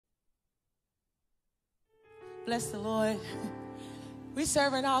Bless the Lord. We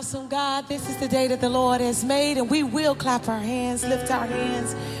serve an awesome God. This is the day that the Lord has made, and we will clap our hands, lift our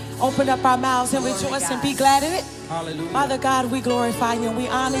hands, open up our mouths, and rejoice and be glad in it. Hallelujah. Father God, we glorify you, and we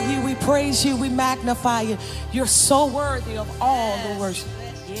honor you, we praise you, we magnify you. You're so worthy of all the worship.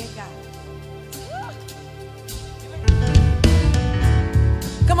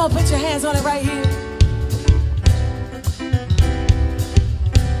 Come on, put your hands on it right here.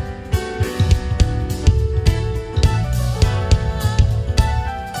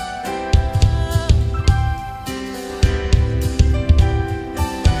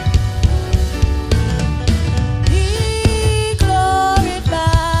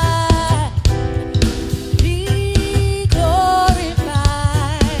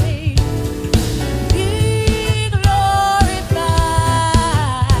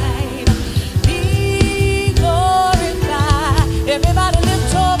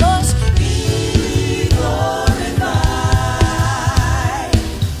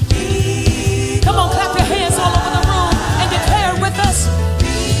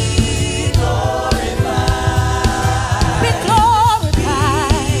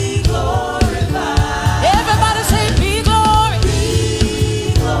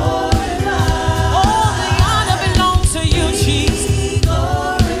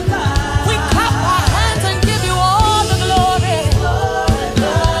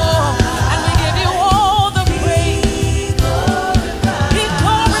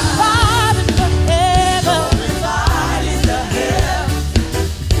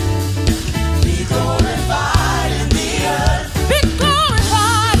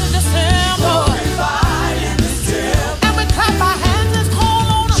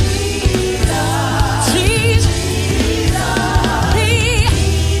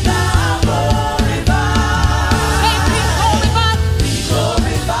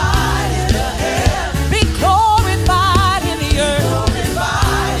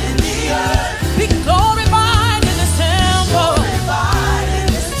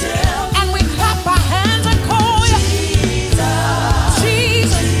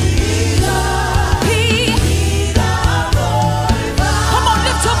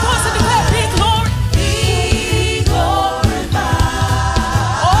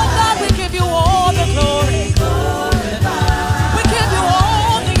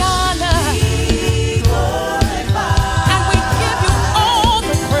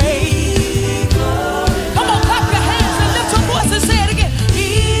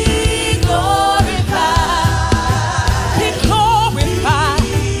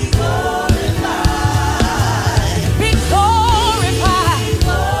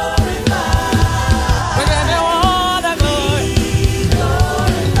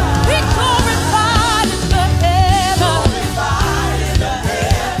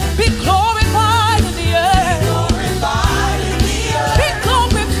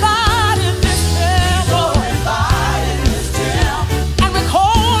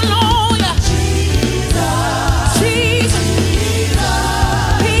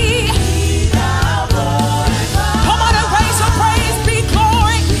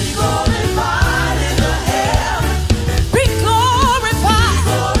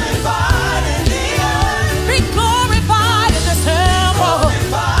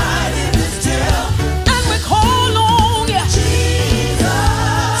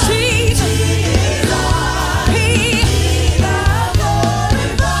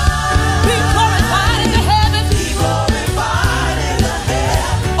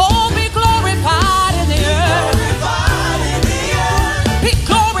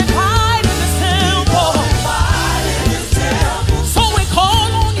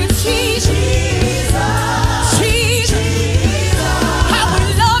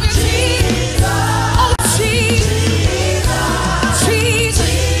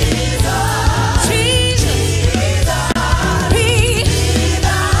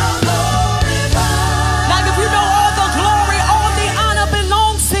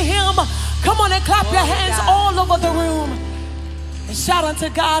 Shout unto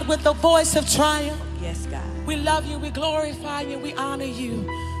God with the voice of triumph. Yes, God. We love you, we glorify you, we honor you.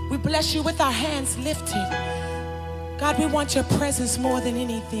 We bless you with our hands lifted. God, we want your presence more than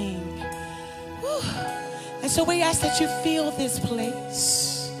anything. Whew. And so we ask that you fill this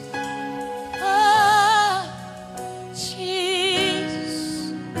place. Oh,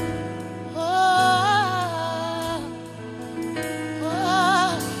 Jesus. Oh,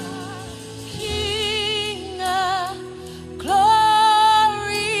 oh, King of glory,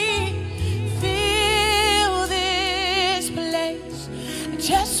 fill this place. I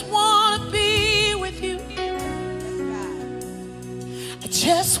just want to be with you. I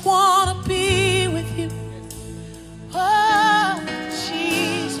just want to be with you.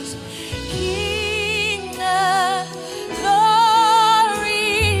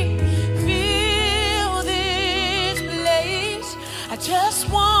 just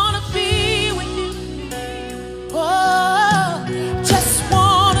want to be with you. Oh, just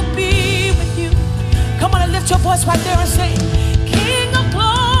want to be with you. Come on and lift your voice right there and say, King of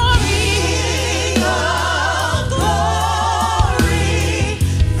glory, King of glory,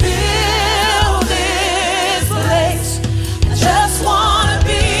 fill this place. I just want to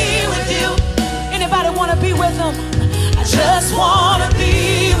be with you. Anybody want to be with him? I just want to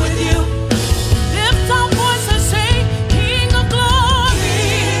be with you. Lift our voice and say, King of glory,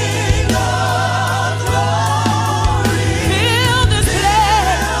 King of glory, fill this place.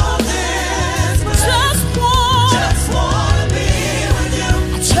 Just want to be with you.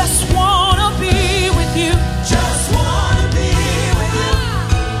 I just want to be with you. Just want to be with you.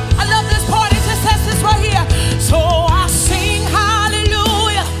 I love this part. It just says this right here. So I sing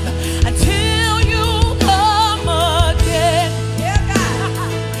hallelujah until you come again.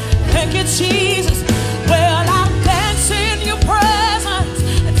 Thank you, Jesus. Well, I'll dance in your presence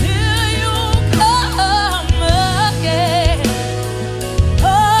until you come again.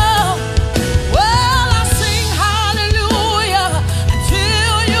 Oh, well, I'll sing hallelujah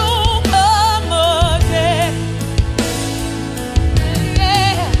until you come again.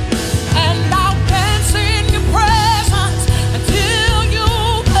 Yeah, and I'll dance in your presence until you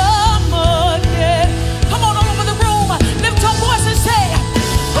come again. Come on, all over the room, lift your voice and say,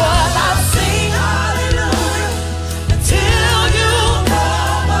 well, I'll sing hallelujah until you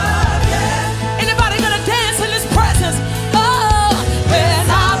come again. Anybody gonna dance in His presence? Oh, when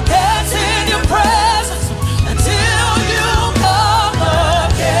I'll dance in your presence until you come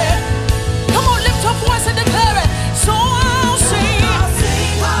again. Come on, lift your voice and declare it. So I'll sing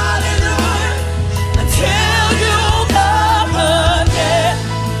hallelujah until you come again.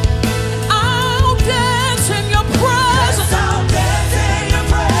 I'll dance in your presence. I'll dance in your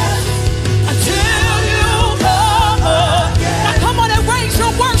presence until you come again. Now come on and raise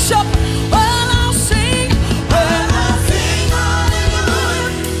your worship. Well, I'll sing hallelujah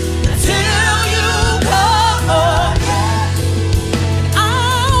until you come again.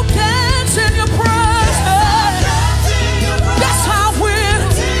 I'll dance in your presence. Yes, I will.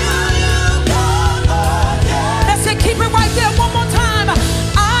 Let's say, keep it right there one more time.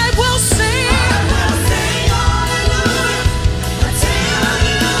 I will sing hallelujah until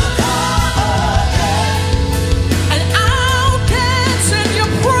you come again. And I'll dance in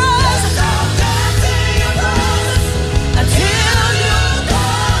your presence. Until you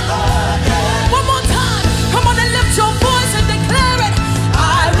come again. One more time. Come on and lift your voice and declare it.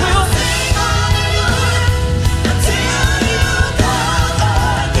 I will sing hallelujah until you come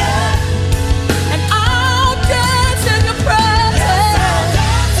again. And I'll dance in your presence.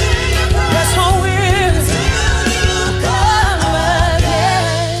 Yes, I will. Until you come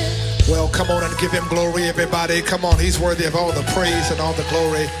again. Well, come on and give him glory, everybody. Come on, he's worthy of all the praise and all the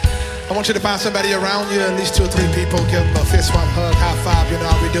glory. I want you to find somebody around you, at least 2 or 3 people. Give them a fist bump, hug, high five. You know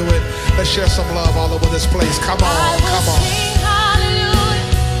how we do it. Let's share some love all over this place. Come I on, will come on. sing hallelujah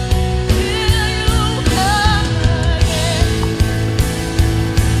till you come again.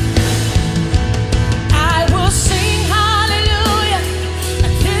 I will sing hallelujah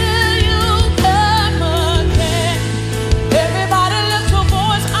until you come again. Everybody lift your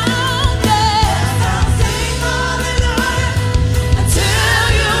voice. I'll dance. I'll sing hallelujah until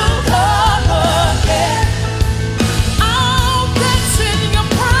you come again. I'll dance in your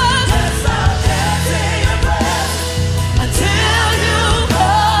presence. I'll dance in your presence until you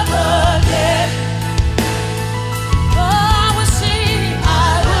come again. Oh, I will sing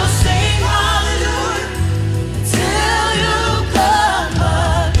hallelujah until you come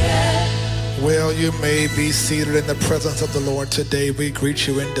again. Well, you may be seated in the presence of the Lord today. We greet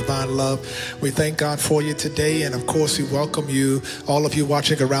you in divine love. We thank God for you today. And of course, we welcome you, all of you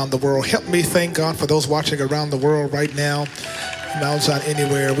watching around the world. Help me thank God for those watching around the world right now. Outside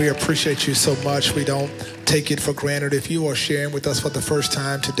anywhere, we appreciate you so much. We don't take it for granted. If you are sharing with us for the first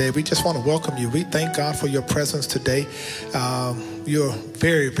time today, we just want to welcome you. We thank God for your presence today. You're a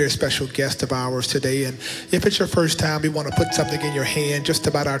very, very special guest of ours today. And if it's your first time, we want to put something in your hand just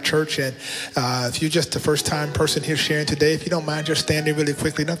about our church. And if you're just the first time person here sharing today, if you don't mind just standing really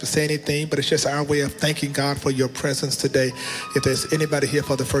quickly, not to say anything, but it's just our way of thanking God for your presence today. If there's anybody here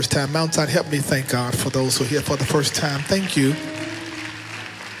for the first time, Mount Zion, help me thank God for those who are here for the first time. Thank you.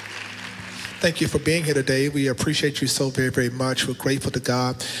 Thank you for being here today. We appreciate you so very, very much. We're grateful to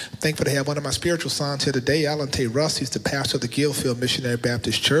God. Thankful to have one of my spiritual sons here today, Alan T. Russ. He's the pastor of the Gillfield Missionary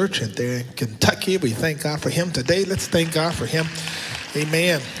Baptist Church, and they're in Kentucky. We thank God for him today. Let's thank God for him.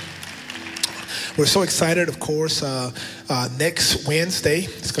 Amen. We're so excited, of course. Next Wednesday,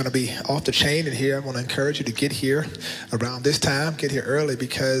 it's going to be off the chain in here. I want to encourage you to get here around this time. Get here early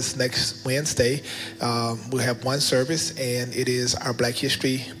because next Wednesday we'll have one service, and it is our Black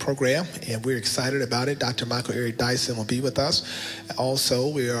History program, and we're excited about it. Dr. Michael Eric Dyson will be with us. Also,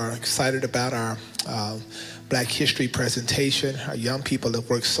 we are excited about our Black History presentation. Our young people have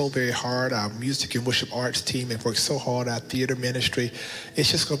worked so very hard. Our music and worship arts team have worked so hard. Our theater ministry. It's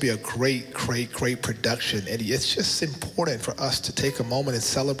just going to be a great, great, great production. And it's just important for us to take a moment and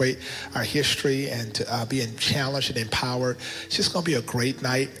celebrate our history and to be challenged and empowered. It's just going to be a great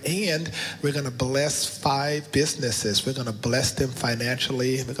night. And we're going to bless 5 businesses. We're going to bless them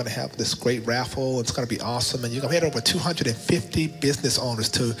financially. We're going to have this great raffle. It's going to be awesome. And you're going to have over 250 business owners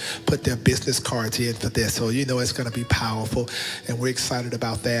to put their business cards in for this. So you know it's going to be powerful, and we're excited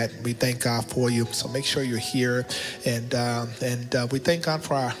about that. We thank God for you. So make sure you're here, and we thank God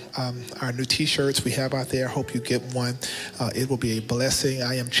for our new T-shirts we have out there. Hope you get one. It will be a blessing.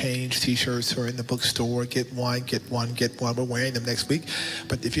 I Am Changed T-shirts are in the bookstore. Get one, get one, get one. We're wearing them next week.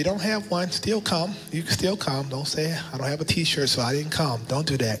 But if you don't have one, still come. You can still come. Don't say I don't have a T-shirt, so I didn't come. Don't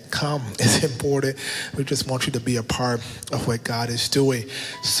do that. Come. It's important. We just want you to be a part of what God is doing.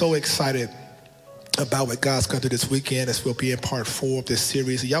 So excited about what God's going to do this weekend as we'll be in part 4 of this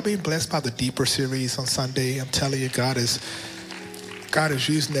series. Y'all being blessed by the Deeper series on Sunday. I'm telling you, God is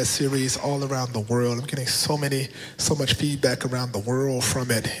using that series all around the world. I'm getting so much feedback around the world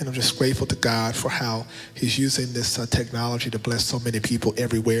from it. And I'm just grateful to God for how he's using this technology to bless so many people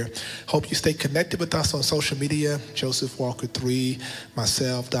everywhere. Hope you stay connected with us on social media. Joseph Walker 3,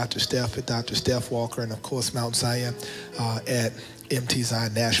 myself, Dr. Steph at Dr. Steph Walker, and of course Mount Zion at MT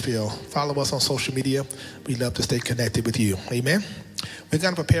Zion Nashville. Follow us on social media. We love to stay connected with you. Amen. We're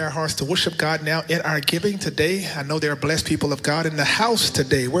going to prepare our hearts to worship God now in our giving today. I know there are blessed people of God in the house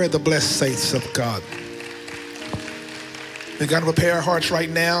today. Where are the blessed saints of God? We're going to prepare our hearts right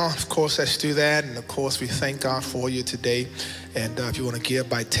now. Of course, let's do that. And of course, we thank God for you today. And if you want to give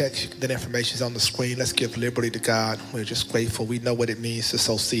by text, that information is on the screen. Let's give liberty to God. We're just grateful. We know what it means to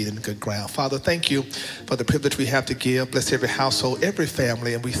sow seed in good ground. Father, thank you for the privilege we have to give. Bless every household, every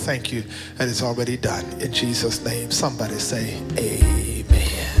family, and we thank you that it's already done. In Jesus' name, somebody say amen.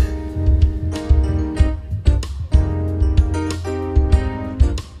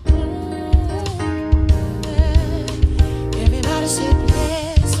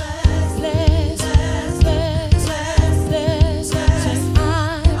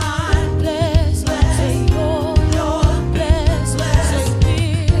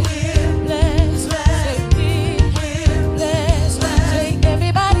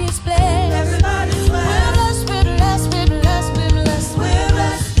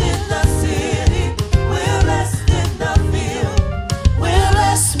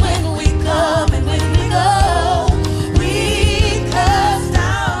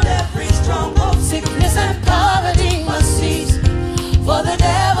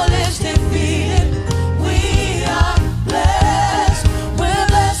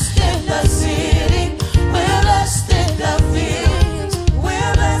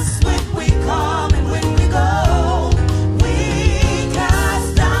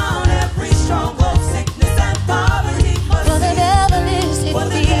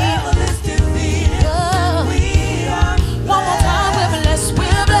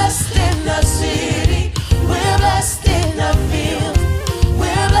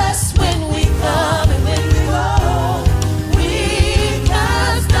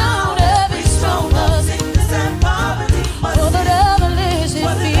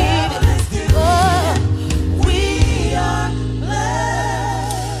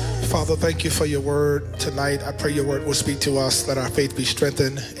 Thank you for your word tonight. I pray your word will speak to us. Let our faith be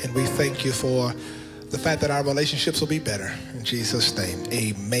strengthened. And we thank you for the fact that our relationships will be better. In Jesus' name,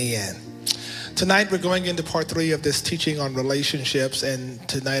 amen. Tonight, we're going into part 3 of this teaching on relationships. And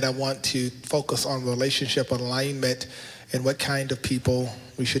tonight, I want to focus on relationship alignment and what kind of people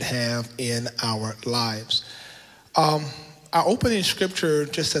we should have in our lives. Our opening scripture,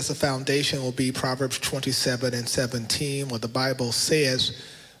 just as a foundation, will be Proverbs 27:17, where the Bible says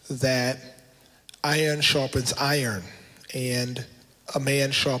that iron sharpens iron, and a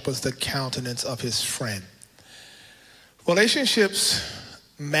man sharpens the countenance of his friend. Relationships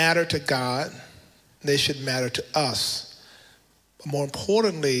matter to God. They should matter to us. But more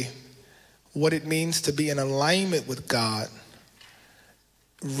importantly, what it means to be in alignment with God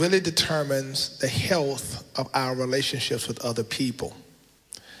really determines the health of our relationships with other people.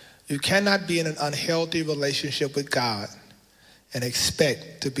 You cannot be in an unhealthy relationship with God and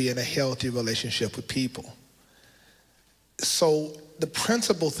expect to be in a healthy relationship with people. So the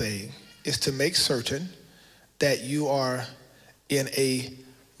principal thing is to make certain that you are in a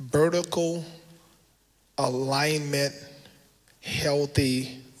vertical alignment,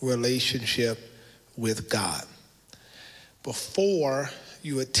 healthy relationship with God before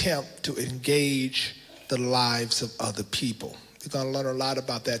you attempt to engage the lives of other people. We're going to learn a lot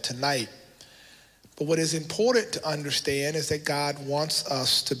about that tonight. But what is important to understand is that God wants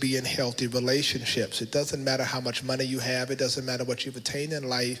us to be in healthy relationships. It doesn't matter how much money you have. It doesn't matter what you've attained in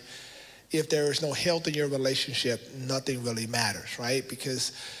life. If there is no health in your relationship, nothing really matters, right?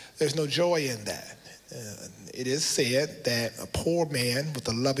 Because there's no joy in that. It is said that a poor man with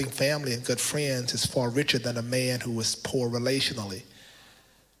a loving family and good friends is far richer than a man who is poor relationally.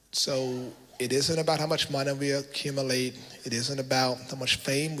 So it isn't about how much money we accumulate. It isn't about how much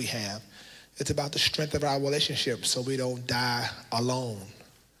fame we have. It's about the strength of our relationship so we don't die alone.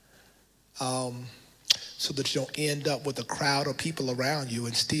 So that you don't end up with a crowd of people around you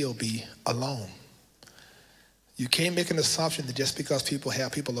and still be alone. You can't make an assumption that just because people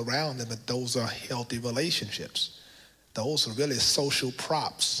have people around them that those are healthy relationships. Those are really social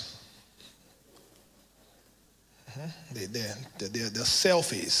props. They're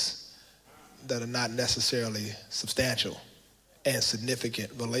selfies that are not necessarily substantial and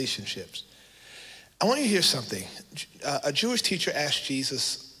significant relationships. I want you to hear something. A Jewish teacher asked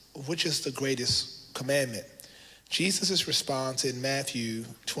Jesus, which is the greatest commandment? Jesus' response in Matthew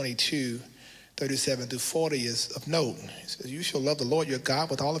 22:37-40 is of note. He says, you shall love the Lord your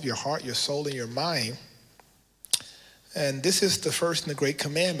God with all of your heart, your soul, and your mind. And this is the first and the great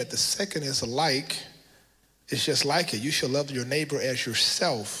commandment. The second is alike. It's just like it. You shall love your neighbor as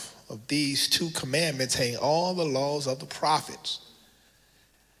yourself. Of these two commandments hang all the laws of the prophets.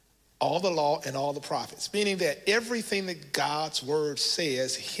 All the law and all the prophets. Meaning that everything that God's word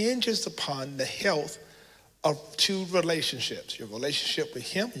says hinges upon the health of two relationships. Your relationship with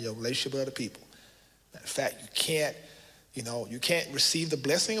him and your relationship with other people. Matter of fact, you can't receive the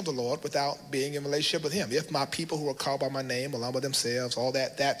blessing of the Lord without being in relationship with him. If my people who are called by my name will humble themselves, all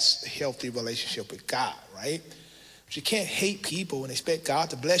that, that's a healthy relationship with God, right? But you can't hate people and expect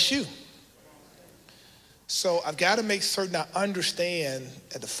God to bless you. So I've got to make certain I understand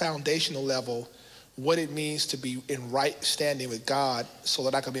at the foundational level what it means to be in right standing with God so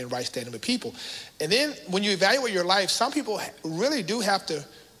that I can be in right standing with people. And then when you evaluate your life, some people really do have to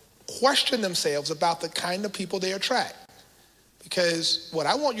question themselves about the kind of people they attract. Because what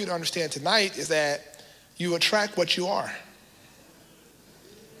I want you to understand tonight is that you attract what you are.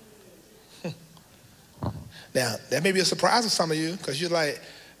 Now, that may be a surprise to some of you because you're like,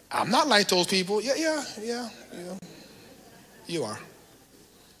 I'm not like those people. Yeah. You are.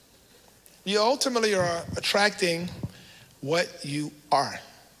 You ultimately are attracting what you are.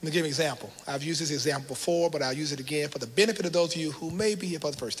 Let me give you an example. I've used this example before, but I'll use it again for the benefit of those of you who may be here for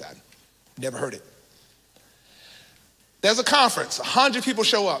the first time. Never heard it. There's a conference. 100 people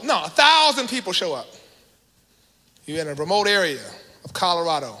show up. No, 1,000 people show up. You're in a remote area of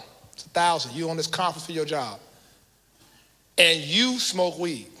Colorado. It's 1,000. You're on this conference for your job. And you smoke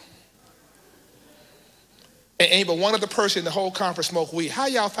weed. And ain't but one other person in the whole conference smoke weed. How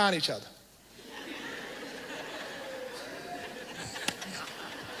y'all find each other?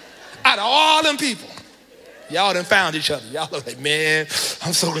 Out of all them people, y'all done found each other. Y'all are like, man,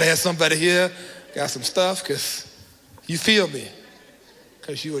 I'm so glad somebody here got some stuff because you feel me.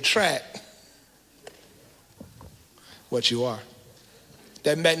 Because you attract what you are.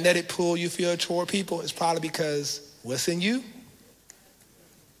 That magnetic pull you feel toward people is probably because what's in you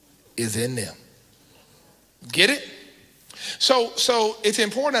is in them. Get it? So it's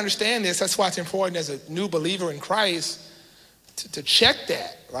important to understand this. That's why it's important as a new believer in Christ to check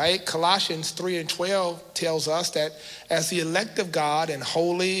that, right? Colossians 3:12 tells us that as the elect of God and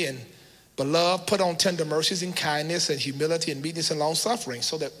holy and beloved, put on tender mercies and kindness and humility and meekness and long suffering,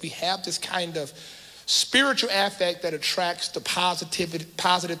 so that we have this kind of spiritual affect that attracts the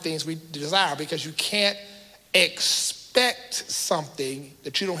positive things we desire, because you can't expect something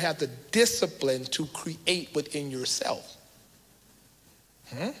that you don't have the discipline to create within yourself.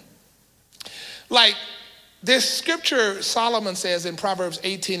 Like this scripture Solomon says in Proverbs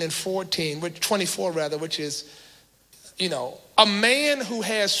 24, which is, a man who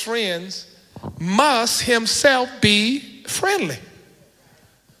has friends must himself be friendly.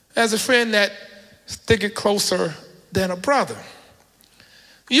 As a friend that sticketh closer than a brother.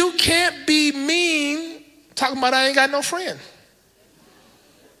 You can't be mean talking about I ain't got no friend.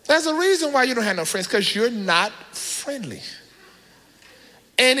 There's a reason why you don't have no friends, because you're not friendly.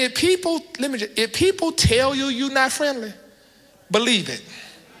 And if people tell you you're not friendly, believe it.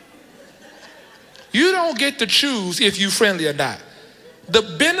 You don't get to choose if you're friendly or not.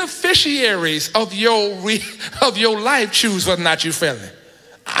 the beneficiaries of your life choose whether or not you're friendly.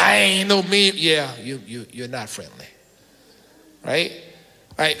 I ain't no mean. Yeah, you're not friendly, right?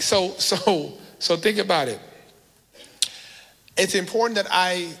 Right. So think about it. It's important that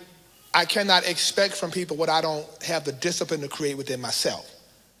I cannot expect from people what I don't have the discipline to create within myself.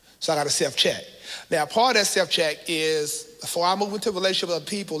 So I got to self-check. Now, part of that self-check is, before I move into a relationship with other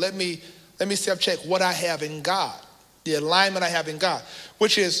people, let me self-check what I have in God, the alignment I have in God,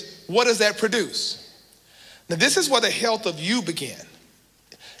 which is, what does that produce? Now, this is where the health of you begin.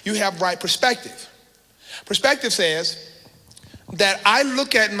 You have right perspective. Perspective says that I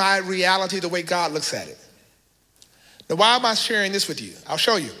look at my reality the way God looks at it. Now, why am I sharing this with you? I'll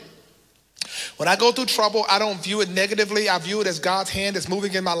show you. When I go through trouble, I don't view it negatively. I view it as God's hand is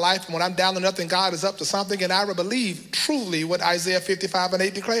moving in my life. And when I'm down to nothing, God is up to something. And I believe truly what Isaiah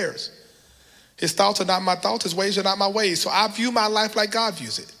 55:8 declares. His thoughts are not my thoughts. His ways are not my ways. So I view my life like God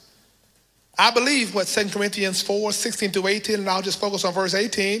views it. I believe what 2 Corinthians 4:16-18, and I'll just focus on verse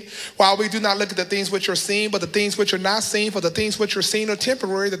 18. While we do not look at the things which are seen, but the things which are not seen, for the things which are seen are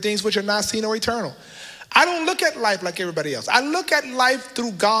temporary, the things which are not seen are eternal. I don't look at life like everybody else. I look at life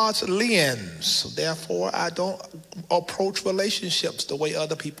through God's lens. So therefore, I don't approach relationships the way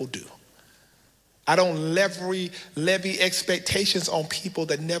other people do. I don't levy expectations on people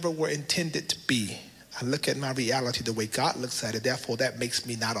that never were intended to be. I look at my reality the way God looks at it. Therefore, that makes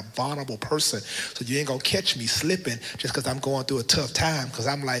me not a vulnerable person. So you ain't going to catch me slipping just because I'm going through a tough time. Because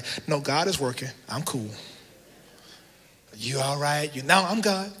I'm like, no, God is working. I'm cool. You all right? No, I'm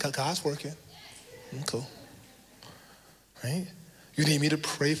God. Because God's working. I'm cool. Right? You need me to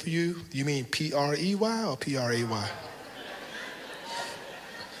pray for you? You mean P-R-E-Y or P-R-A-Y?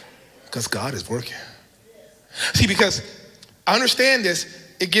 Because God is working. See, because I understand this,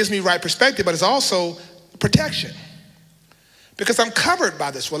 it gives me right perspective, but it's also protection. Because I'm covered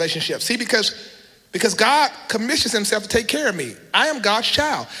by this relationship. See, because God commissions himself to take care of me. I am God's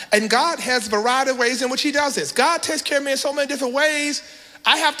child. And God has a variety of ways in which he does this. God takes care of me in so many different ways.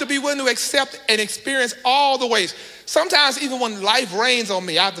 I have to be willing to accept and experience all the ways. Sometimes even when life rains on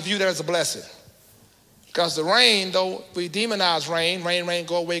me, I have to view that as a blessing. Because the rain, though we demonize rain,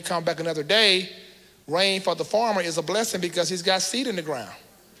 go away, come back another day, rain for the farmer is a blessing because he's got seed in the ground.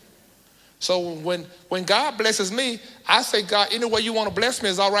 So when God blesses me, I say, God, any way you want to bless me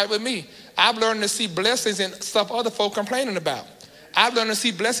is all right with me. I've learned to see blessings in stuff other folk complaining about. I've learned to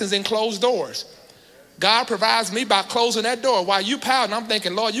see blessings in closed doors. God provides me by closing that door. While you pouting, I'm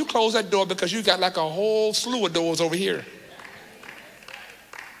thinking, Lord, you close that door because you got like a whole slew of doors over here.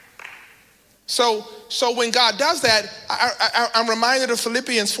 So when God does that, I'm reminded of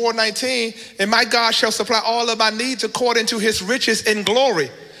Philippians 4:19, and my God shall supply all of my needs according to his riches in glory.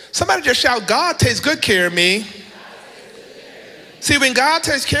 Somebody just shout, God takes good care of me. See, when God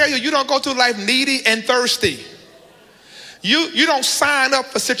takes care of you, you don't go through life needy and thirsty. You don't sign up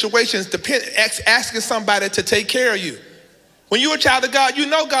for situations asking somebody to take care of you. When you're a child of God, you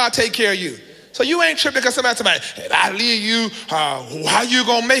know God take care of you. So you ain't tripping because somebody, if I leave you, how you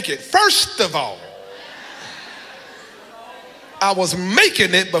gonna make it? First of all, I was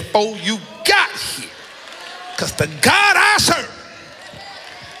making it before you got here. Because the God I serve,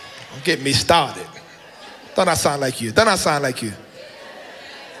 don't get me started. Don't I sound like you? Don't I sound like you?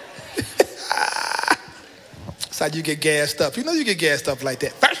 That's how you get gassed up. You know you get gassed up like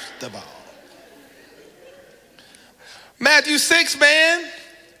that. First of all. Matthew 6, man.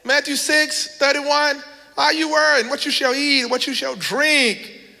 Matthew 6:31. Why are you worrying? What you shall eat, what you shall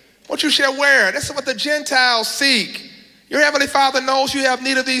drink, what you shall wear. That's what the Gentiles seek. Your Heavenly Father knows you have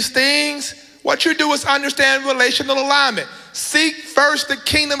need of these things. What you do is understand relational alignment. Seek first the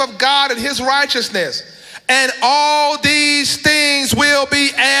kingdom of God and his righteousness, and all these things will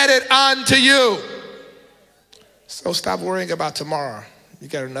be added unto you. So stop worrying about tomorrow. You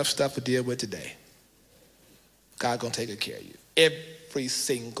got enough stuff to deal with today. God's going to take good care of you. Every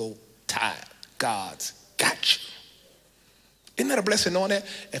single time, God's got you. Isn't that a blessing knowing that?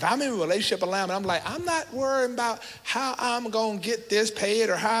 If I'm in a relationship alignment, I'm like, I'm not worrying about how I'm going to get this paid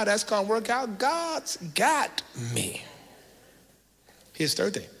or how that's going to work out. God's got me. Here's the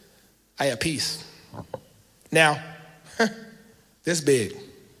third thing. I have peace. Now, this big.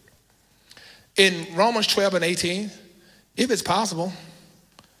 In Romans 12:18, if it's possible,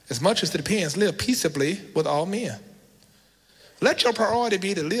 as much as it depends, live peaceably with all men. Let your priority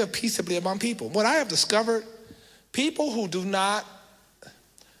be to live peaceably among people. What I have discovered, people who do not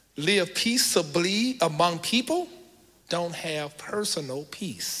live peaceably among people don't have personal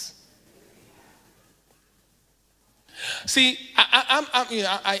peace. See,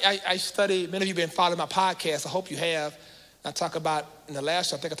 I study, many of you have been following my podcast, I hope you have. I talk about, in the last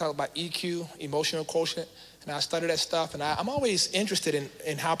show, I think I talked about EQ, emotional quotient, and I study that stuff, and I'm always interested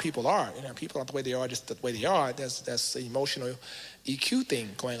in how people are. You know, people aren't the way they are, just the way they are. That's the emotional EQ thing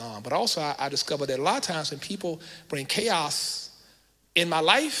going on. But also, I discovered that a lot of times when people bring chaos in my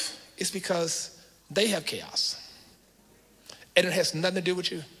life, it's because they have chaos. And it has nothing to do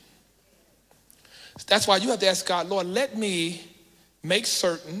with you. That's why you have to ask God, Lord, let me make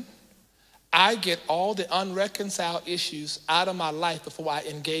certain I get all the unreconciled issues out of my life before I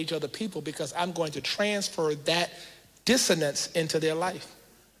engage other people, because I'm going to transfer that dissonance into their life.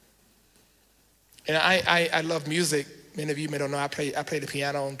 And I love music. Many of you may not know I play the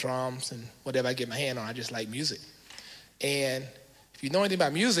piano and drums and whatever I get my hand on. I just like music. And if you know anything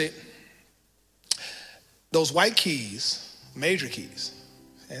about music, those white keys, major keys,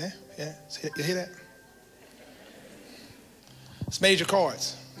 yeah, you hear that? It's major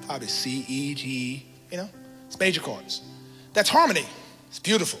chords. Probably C, E, G, you know? It's major chords. That's harmony. It's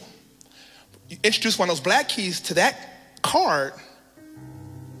beautiful. You introduce one of those black keys to that chord,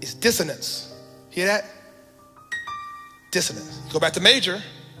 it's dissonance. Hear that? Dissonance. You go back to major,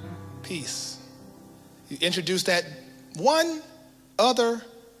 peace. You introduce that one other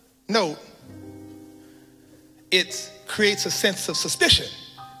note, it creates a sense of suspicion,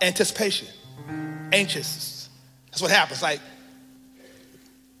 anticipation, anxious. That's what happens. Like,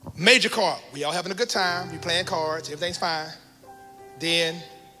 major chord, we all having a good time, we playing cards, everything's fine. Then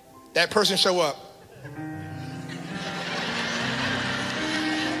that person show up.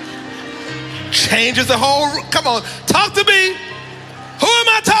 Changes the whole, come on, talk to me. Who am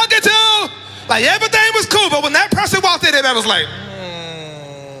I talking to? Like, everything was cool, but when that person walked in, I was like,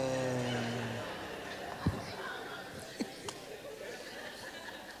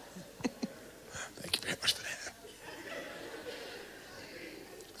 Thank you very much for that.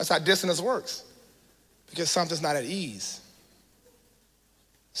 That's how dissonance works. Because something's not at ease.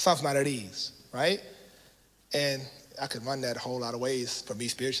 Something's not at ease, right? And I could run that a whole lot of ways for me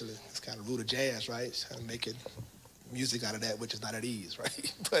spiritually. It's kind of root of jazz, right? It's kind of making music out of that which is not at ease,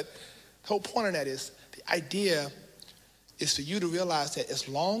 right? But the whole point of that is, the idea is for you to realize that as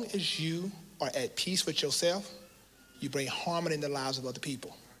long as you are at peace with yourself, you bring harmony in the lives of other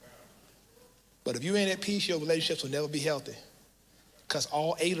people. But if you ain't at peace, your relationships will never be healthy. Because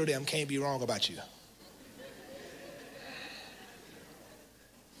all 8 of them can't be wrong about you.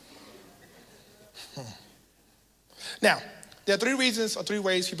 Now, there are 3 reasons or 3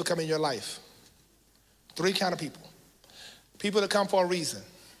 ways people come in your life. 3 kind of people. People that come for a reason.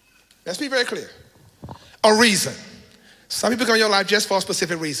 Let's be very clear. A reason. Some people come in your life just for a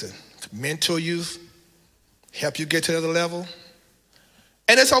specific reason. To mentor you, help you get to another level.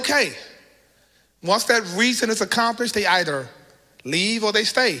 And it's okay. Once that reason is accomplished, they either leave or they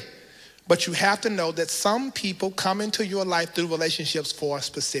stay. But you have to know that some people come into your life through relationships for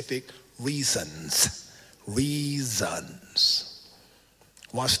specific reasons. Reasons.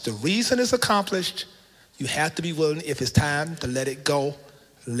 Once the reason is accomplished, you have to be willing, if it's time to let it go,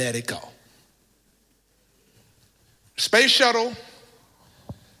 let it go. Space shuttle,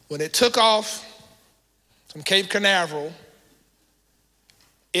 when it took off from Cape Canaveral,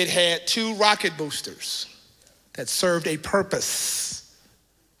 it had 2 rocket boosters that served a purpose.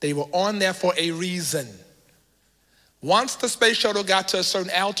 They were on there for a reason. Once the space shuttle got to a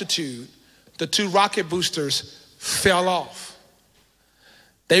certain altitude, the 2 rocket boosters fell off.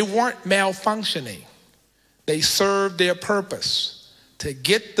 They weren't malfunctioning. They served their purpose to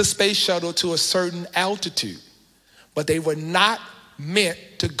get the space shuttle to a certain altitude, but they were not meant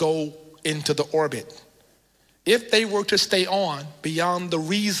to go into the orbit. If they were to stay on beyond the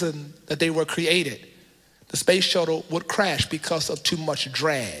reason that they were created, the space shuttle would crash because of too much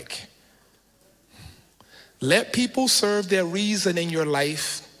drag. Let people serve their reason in your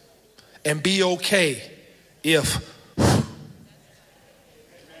life and be okay if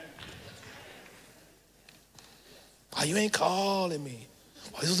why you ain't calling me?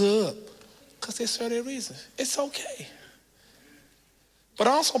 What's up? Because they serve their reason. It's okay. But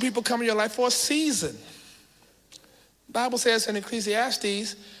also people come in your life for a season. The Bible says in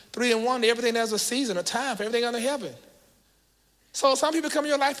Ecclesiastes 3:1, everything has a season, a time for everything under heaven. So some people come in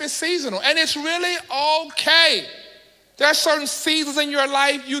your life, it's seasonal, and it's really okay. There are certain seasons in your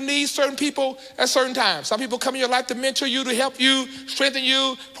life. You need certain people at certain times. Some people come in your life to mentor you, to help you, strengthen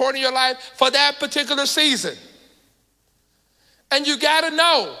you, pour into your life for that particular season. And you got to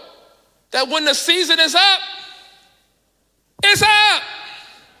know that when the season is up, it's up.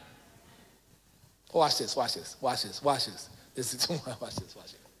 Watch this, watch this, watch this, watch this. Watch this,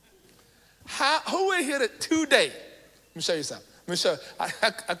 watch this. Who in here today, let me show you something. Let me show you.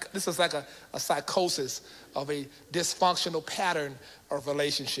 This is like a psychosis of a dysfunctional pattern of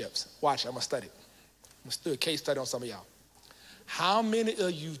relationships. Watch, I'm going to study. I'm going to do a case study on some of y'all. How many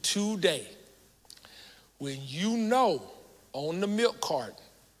of you today, when you know on the milk carton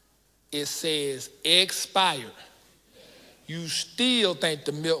it says expired, you still think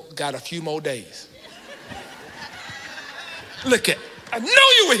the milk got a few more days? Look at, I know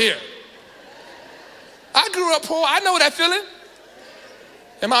you were here. I grew up poor. I know that feeling.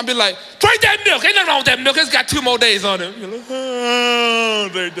 And mom be like, drink that milk. Ain't nothing wrong with that milk. It's got 2 more days on it. You're like, oh,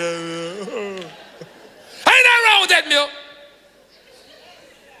 drink that milk. Ain't nothing wrong with that milk.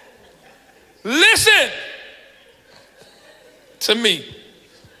 Listen to me.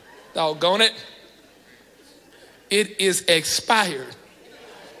 Doggone it. It is expired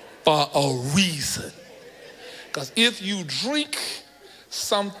for a reason. Because if you drink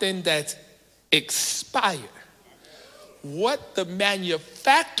something that's expired, what the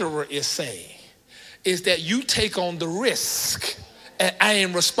manufacturer is saying is that you take on the risk and I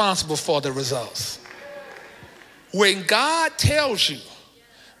am responsible for the results. When God tells you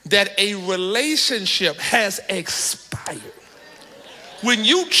that a relationship has expired, when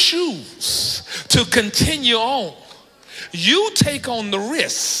you choose to continue on, you take on the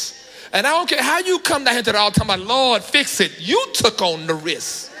risk. And I don't care how you come down here to the altar talking about, Lord, fix it. You took on the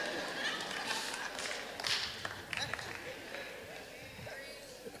risk.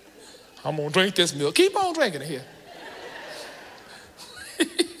 I'm going to drink this milk. Keep on drinking it here.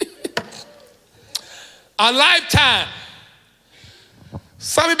 A lifetime.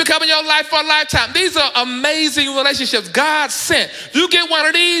 Some people come in your life for a lifetime. These are amazing relationships God sent. You get one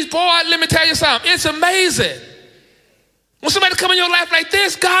of these, boy, let me tell you something. It's amazing. When somebody come in your life like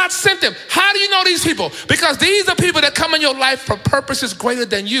this, God sent them. How do you know these people? Because these are people that come in your life for purposes greater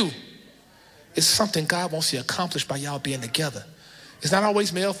than you. It's something God wants to accomplish by y'all being together. It's not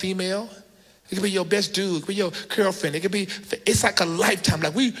always male, female. It could be your best dude. It could be your girlfriend. It could be, it's like a lifetime.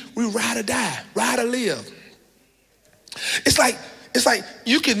 Like we ride or die, ride or live. It's like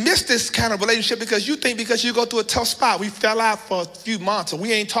you can miss this kind of relationship because you think because you go through a tough spot, we fell out for a few months and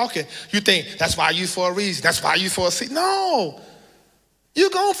we ain't talking. You think that's why you for a reason. That's why you for a season. No, you're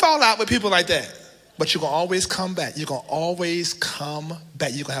going to fall out with people like that. But you're going to always come back. You're going to always come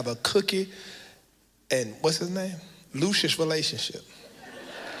back. You're going to have a cookie and what's his name? Lucius relationship.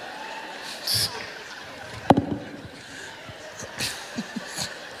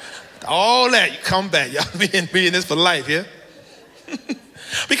 All that, you come back. Y'all be in this for life, yeah?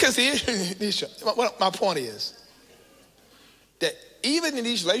 Because my point is that even in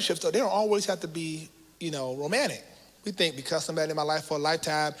these relationships, though, they don't always have to be, romantic. We think because somebody in my life for a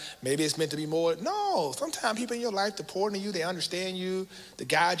lifetime, maybe it's meant to be more. No, sometimes people in your life, to pour into you, they understand you, to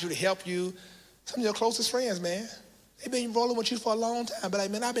guide you, to help you. Some of your closest friends, man, they've been rolling with you for a long time. But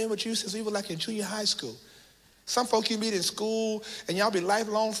like, man, I've been with you since we were like in junior high school. Some folk you meet in school and y'all be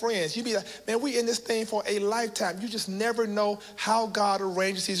lifelong friends. You be like, man, we in this thing for a lifetime. You just never know how God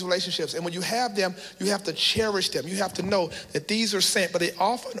arranges these relationships. And when you have them, you have to cherish them. You have to know that these are sent, but they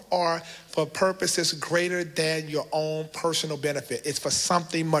often are for purposes greater than your own personal benefit. It's for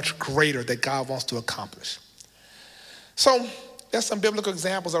something much greater that God wants to accomplish. So there's some biblical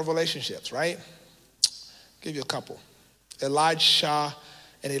examples of relationships, right? I'll give you a couple. Elijah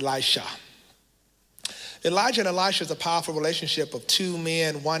and Elisha. Elijah and Elisha is a powerful relationship of two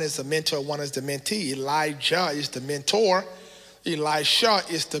men. One is the mentor, one is the mentee. Elijah is the mentor. Elisha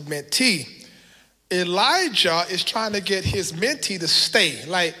is the mentee. Elijah is trying to get his mentee to stay.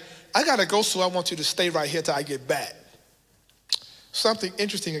 Like, I got to go, so I want you to stay right here till I get back. Something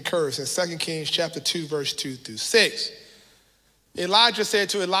interesting occurs in 2 Kings chapter 2, verse 2 through 6. Elijah said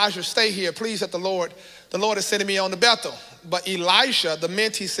to Elijah, stay here, please, at the Lord is sending me on to Bethel. But Elisha, the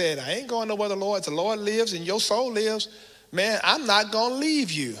mentee, said, I ain't going nowhere the Lord lives and your soul lives. Man, I'm not going to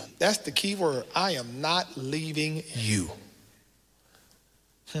leave you. That's the key word. I am not leaving you.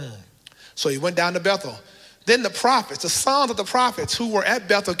 So he went down to Bethel. Then the prophets, the sons of the prophets who were at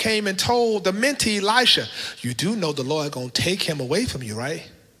Bethel came and told the mentee Elisha, you do know the Lord is going to take him away from you, right?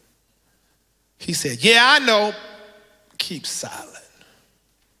 He said, yeah, I know. Keep silent.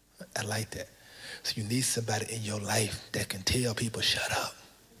 I like that. So you need somebody in your life that can tell people, shut up.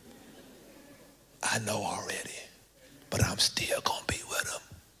 I know already, but I'm still going to be with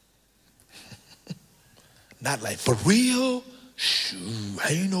them. Not like, for real? Shoot, I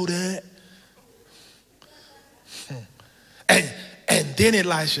didn't know that. And then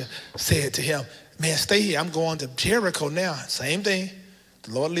Elisha said to him, man, stay here. I'm going to Jericho now. Same thing.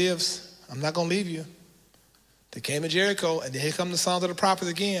 The Lord lives. I'm not going to leave you. They came to Jericho, and then here come the sons of the prophets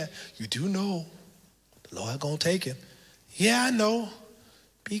again. You do know the Lord going to take him. Yeah, I know.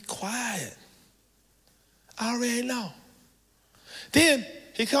 Be quiet. I already know. Then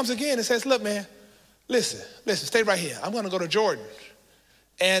he comes again and says, look, man, listen, stay right here. I'm going to go to Jordan.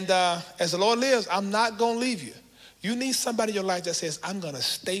 And as the Lord lives, I'm not going to leave you. You need somebody in your life that says, I'm going to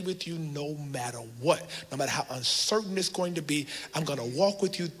stay with you no matter what. No matter how uncertain it's going to be, I'm going to walk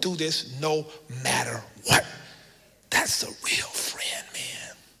with you through this no matter what. That's a real friend,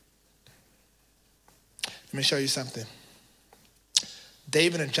 man. Let me show you something.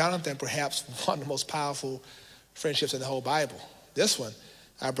 David and Jonathan, perhaps one of the most powerful friendships in the whole Bible. This one,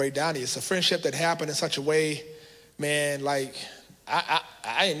 I break down to you. It's a friendship that happened in such a way, man, like, I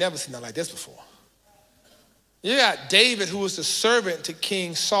ain't never seen nothing like this before. You got David, who was the servant to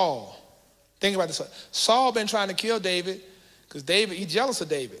King Saul. Think about this. Saul been trying to kill David because David, he's jealous of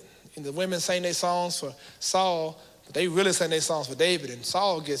David. And the women sing their songs for Saul, but they really sing their songs for David. And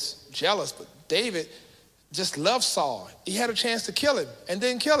Saul gets jealous, but David just loves Saul. He had a chance to kill him and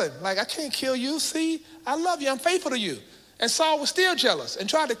didn't kill him. Like, I can't kill you. See, I love you. I'm faithful to you. And Saul was still jealous and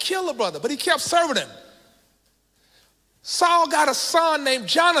tried to kill the brother, but he kept serving him. Saul got a son named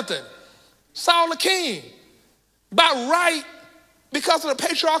Jonathan, Saul the king. By right, because of the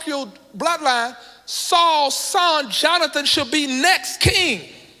patriarchal bloodline, Saul's son Jonathan should be next king.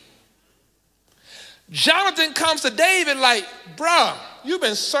 Jonathan comes to David like, bruh, you've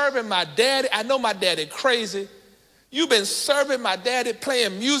been serving my daddy. I know my daddy crazy. You've been serving my daddy,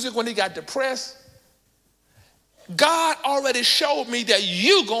 playing music when he got depressed. God already showed me that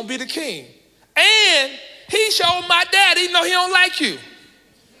you gonna be the king. And he showed my daddy, no, he don't like you.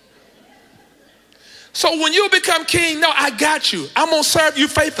 So when you become king, no, I got you. I'm going to serve you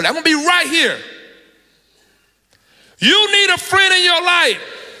faithfully. I'm going to be right here. You need a friend in your life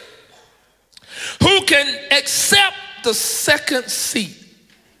who can accept the second seat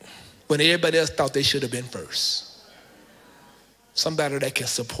when everybody else thought they should have been first. Somebody that can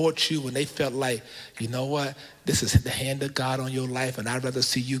support you when they felt like, you know what, this is the hand of God on your life and I'd rather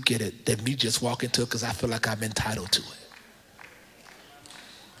see you get it than me just walk into it because I feel like I'm entitled to it.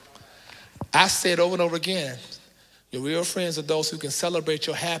 I said over and over again, your real friends are those who can celebrate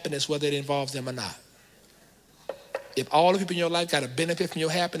your happiness whether it involves them or not. If all the people in your life got a benefit from your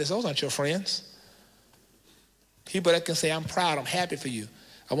happiness, those aren't your friends. People that can say, I'm proud, I'm happy for you.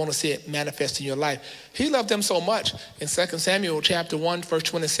 I want to see it manifest in your life. He loved them so much. In 2 Samuel chapter 1, verse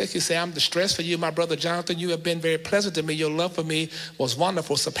 26, he said, I'm distressed for you, my brother Jonathan. You have been very pleasant to me. Your love for me was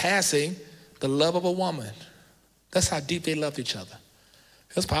wonderful, surpassing the love of a woman. That's how deep they loved each other.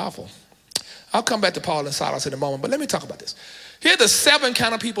 It was powerful. I'll come back to Paul and Silas in a moment, but let me talk about this. Here are the 7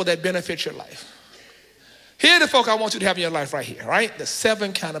 kind of people that benefit your life. Here are the folk I want you to have in your life right here, right? The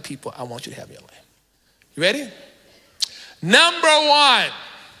 7 kind of people I want you to have in your life. You ready? Number 1,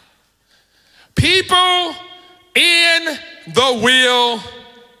 people in the will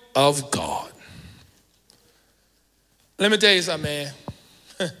of God. Let me tell you something, man.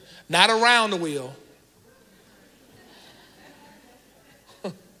 Not around the wheel.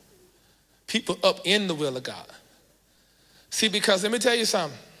 People up in the will of God. See, because let me tell you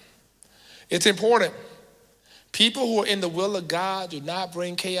something. It's important. People who are in the will of God do not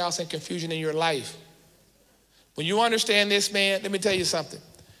bring chaos and confusion in your life. When you understand this, man, let me tell you something.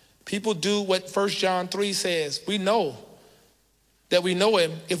 People do what 1 John 3 says. We know that we know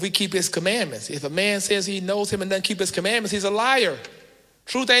him if we keep his commandments. If a man says he knows him and doesn't keep his commandments, he's a liar.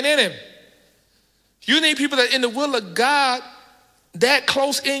 Truth ain't in him. You need people that are in the will of God that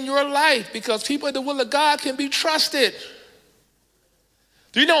close in your life, because people in the will of God can be trusted.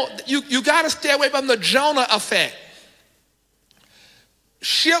 You know, you got to stay away from the Jonah effect.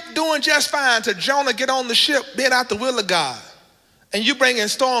 Ship doing just fine to Jonah get on the ship, being out the will of God. And you bring in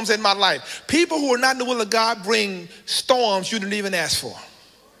storms in my life. People who are not in the will of God bring storms you didn't even ask for.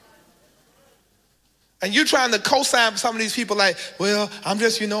 And you're trying to co-sign some of these people like, well, I'm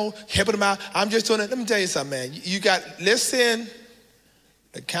just, helping them out. I'm just doing it. Let me tell you something, man. You got, listen.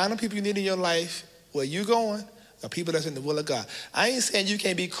 The kind of people you need in your life, where you going, are people that's in the will of God. I ain't saying you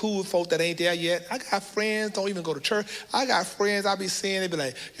can't be cool with folk that ain't there yet. I got friends, don't even go to church. I got friends I be seeing, they be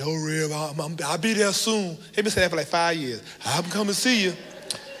like, yo, Rev, I'll be there soon. They been saying that for like 5 years. I'm coming to see you.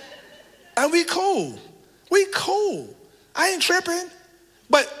 And we cool. We cool. I ain't tripping.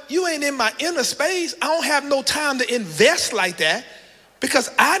 But you ain't in my inner space. I don't have no time to invest like that, because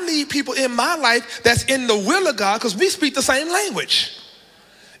I need people in my life that's in the will of God, because we speak the same language.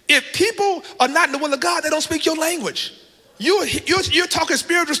 If people are not in the will of God, they don't speak your language. You're talking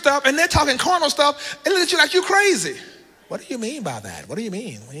spiritual stuff and they're talking carnal stuff, and look at you like you crazy. What do you mean by that? What do you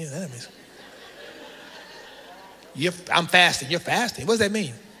mean? What do that mean? I'm fasting. You're fasting. What does that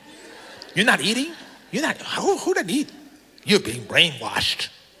mean? You're not eating? You're not. Who doesn't eat? You're being brainwashed.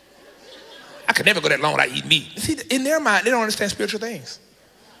 I could never go that long without eating meat. See, in their mind, they don't understand spiritual things.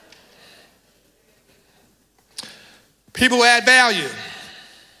 People who add value.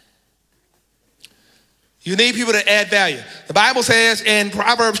 You need people to add value. The Bible says in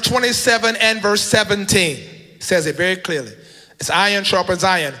Proverbs 27 and verse 17, it says it very clearly. It's iron sharpens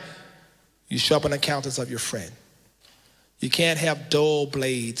iron. You sharpen the countenance of your friend. You can't have dull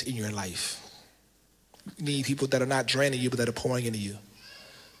blades in your life. You need people that are not draining you, but that are pouring into you.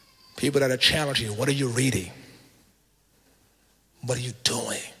 People that are challenging you. What are you reading? What are you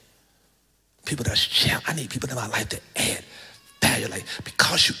doing? People that are challenging. I need people in my life to add value. Like,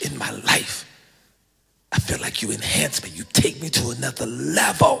 because you're in my life, I feel like you enhance me. You take me to another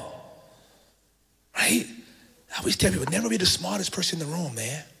level. Right? I always tell people, never be the smartest person in the room,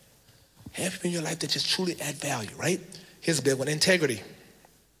 man. Have people in your life that just truly add value, right? Here's a big one, integrity.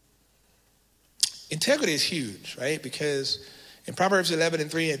 Integrity is huge, right? Because in Proverbs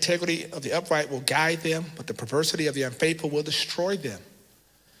 11:3, integrity of the upright will guide them, but the perversity of the unfaithful will destroy them.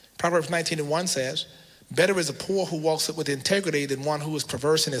 Proverbs 19:1 says, better is a poor who walks with integrity than one who is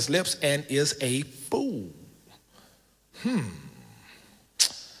perverse in his lips and is a fool.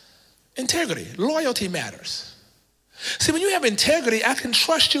 Integrity, loyalty matters. See, when you have integrity, I can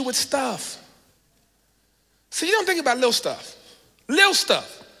trust you with stuff. See, you don't think about little stuff. Little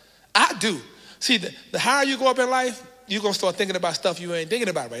stuff. I do. See, the higher you go up in life, you're going to start thinking about stuff you ain't thinking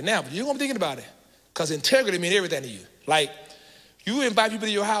about right now, but you're going to be thinking about it. Because integrity means everything to you. Like, you invite people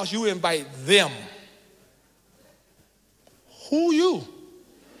to your house, you invite them. Who you?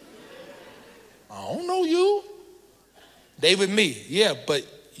 I don't know you. They with me. Yeah, but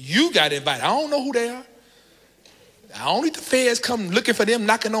you got invited. I don't know who they are. I don't need the feds come looking for them,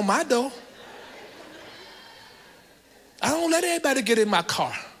 knocking on my door. I don't let everybody get in my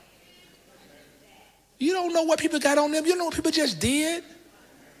car. You don't know what people got on them. You know what people just did.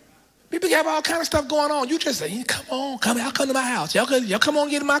 People have all kind of stuff going on. You just say, come on, y'all come to my house. Y'all come on,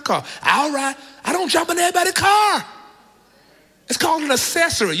 get in my car. All right. I don't jump in everybody's car. It's called an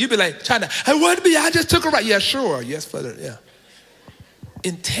accessory. You be like, trying to, hey, what be? I just took a ride. Yeah, sure. Yes, brother. Yeah.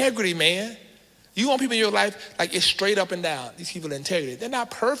 Integrity, man. You want people in your life, like it's straight up and down. These people are integrity. They're not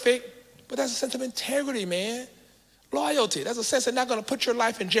perfect, but that's a sense of integrity, man. Loyalty. That's a sense they're not going to put your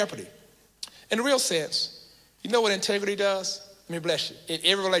life in jeopardy. In the real sense, you know what integrity does? Let me bless you. In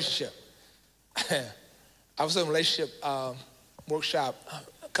every relationship. I was in a relationship workshop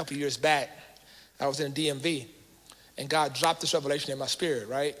a couple years back. I was in DMV, and God dropped this revelation in my spirit,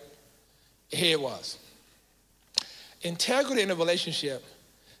 right? Here it was. Integrity in a relationship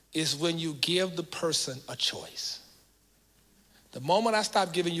is when you give the person a choice. The moment I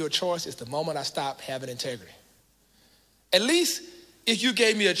stop giving you a choice is the moment I stop having integrity. At least if you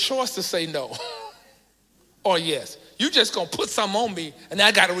gave me a choice to say no or yes, you just gonna put something on me and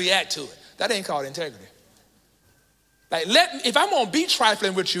I gotta react to it. That ain't called integrity. Like, if I'm gonna be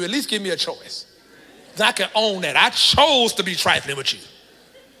trifling with you, at least give me a choice. I can own that. I chose to be trifling with you.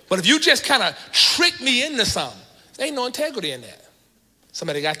 But if you just kind of trick me into something, there ain't no integrity in that.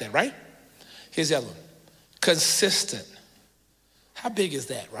 Somebody got that, right? Here's the other one. Consistent. How big is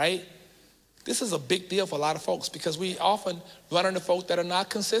that, right? This is a big deal for a lot of folks because we often run into folks that are not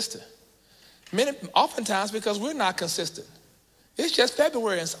consistent. Oftentimes because we're not consistent. It's just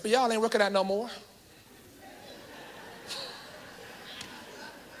February and some of y'all ain't working out no more.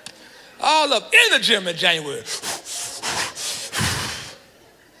 All up in the gym in January.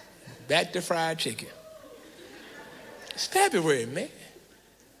 Back to fried chicken. It's February, man.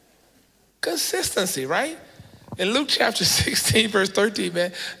 Consistency, right? In Luke chapter 16, verse 13,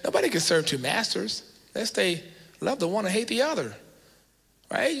 man, nobody can serve two masters unless they love the one and hate the other,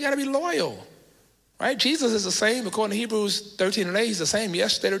 right? You got to be loyal, right? Jesus is the same, according to Hebrews 13:8, he's the same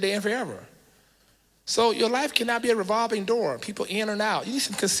yesterday, today, and forever. So your life cannot be a revolving door, people in and out. You need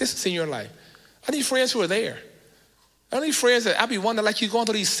some consistency in your life. I need friends who are there. I don't need friends that I be wondering, like you going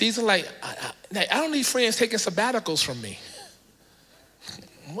through these seasons, like I don't need friends taking sabbaticals from me.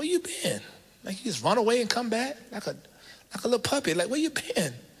 Where you been? Like you just run away and come back like a little puppy. Like, where you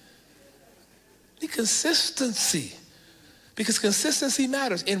been? The consistency. Because consistency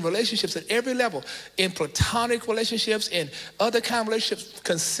matters in relationships at every level. In platonic relationships, in other kind of relationships,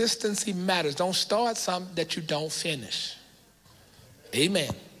 consistency matters. Don't start something that you don't finish.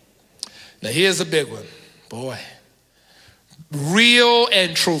 Amen. Now here's a big one. Boy. Real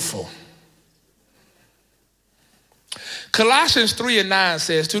and truthful. Colossians 3:9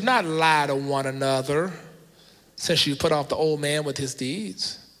 says, do not lie to one another, since you put off the old man with his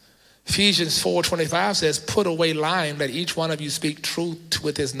deeds. Ephesians 4:25 says, put away lying, let each one of you speak truth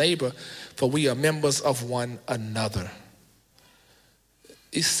with his neighbor, for we are members of one another.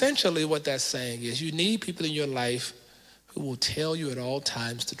 essentially what that's saying is you need people in your life who will tell you at all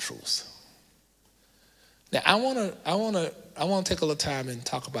times the truth. Now, I want to take a little time and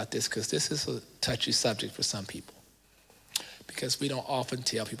talk about this because this is a touchy subject for some people because we don't often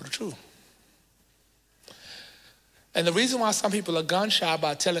tell people the truth. And the reason why some people are gun shy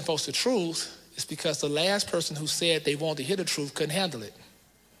about telling folks the truth is because the last person who said they wanted to hear the truth couldn't handle it.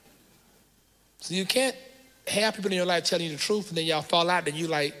 So you can't have people in your life telling you the truth and then y'all fall out and you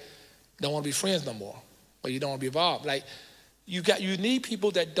like don't want to be friends no more or you don't want to be involved. Like you need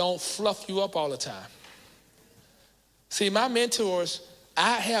people that don't fluff you up all the time. See, my mentors,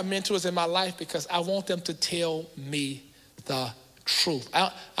 I have mentors in my life because I want them to tell me the truth.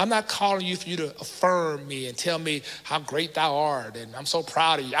 I'm not calling you for you to affirm me and tell me how great thou art and I'm so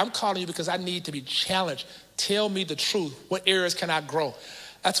proud of you. I'm calling you because I need to be challenged. Tell me the truth. What areas can I grow?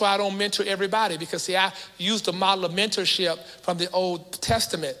 That's why I don't mentor everybody because, see, I use the model of mentorship from the Old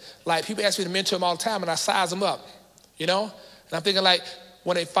Testament. Like, people ask me to mentor them all the time, and I size them up, you know? And I'm thinking, like,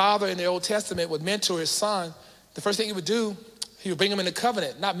 when a father in the Old Testament would mentor his son, the first thing he would do, he would bring him into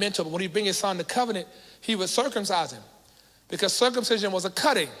covenant. Not mentor, but when he bring his son to covenant, he would circumcise him because circumcision was a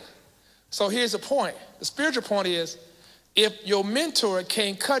cutting. So here's the point. The spiritual point is, if your mentor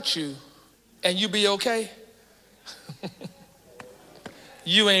can't cut you and you be okay,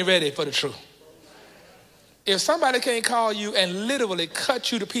 you ain't ready for the truth. If somebody can't call you and literally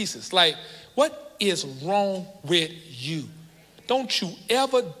cut you to pieces, like, what is wrong with you? Don't you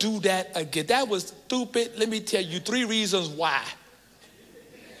ever do that again. That was stupid. Let me tell you 3 reasons why.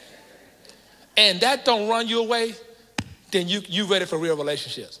 And that don't run you away, then you ready for real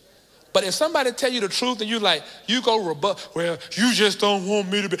relationships. But if somebody tell you the truth and you go rebut, well, you just don't want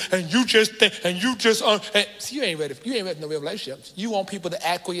me to be, and you just think, and you just, see, you ain't ready for no real relationships. You want people to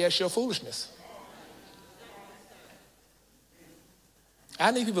acquiesce your foolishness.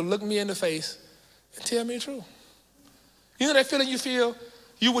 I need people to look me in the face and tell me the truth. You know that feeling you feel?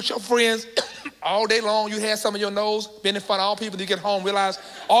 You with your friends all day long, you had some of your nose, been in front of all people, you get home, realize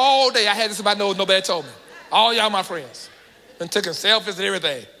all day I had this in my nose, nobody told me. All y'all my friends. Been taking selfies and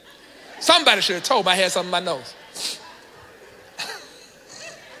everything. Somebody should have told me I had something in my nose.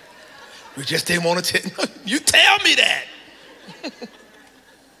 We just didn't want to tell you. Tell me that.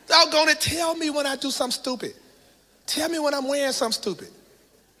 Y'all gonna tell me when I do something stupid. Tell me when I'm wearing something stupid.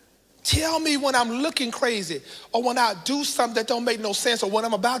 Tell me when I'm looking crazy or when I do something that don't make no sense or when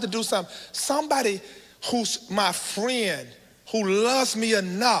I'm about to do something. Somebody who's my friend, who loves me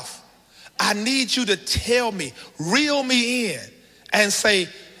enough, I need you to tell me, reel me in and say,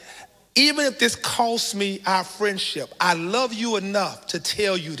 even if this costs me our friendship, I love you enough to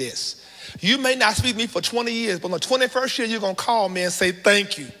tell you this. You may not speak to me for 20 years, but on the 21st year, you're going to call me and say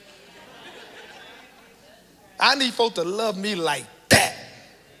thank you. I need folks to love me like that.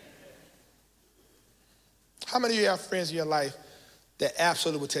 How many of you have friends in your life that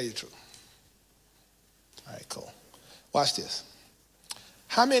absolutely will tell you the truth? All right, cool. Watch this.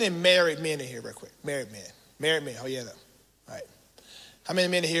 How many married men in here real quick? Married men, oh yeah, no. All right. How many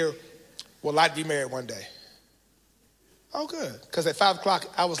men in here would like to be married one day? Oh, good. Because at 5 o'clock,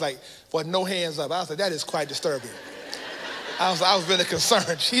 I was like, well, no hands up. I was like, that is quite disturbing. I was really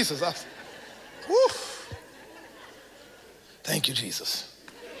concerned. Jesus. Whew. Thank you, Jesus.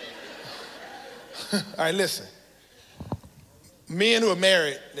 All right, listen. Men who are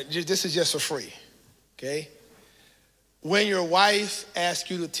married, this is just for free, okay? When your wife asks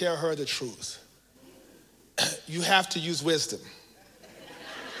you to tell her the truth, you have to use wisdom.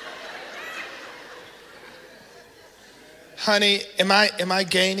 Honey, am I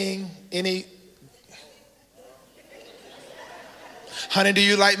gaining any? Honey, do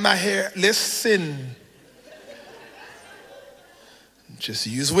you like my hair? Listen. Just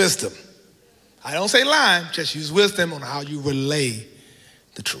use wisdom. I don't say lying, just use wisdom on how you relay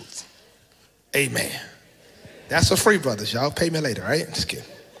the truth. Amen. That's for free, brothers. Y'all pay me later, all right? Just kidding.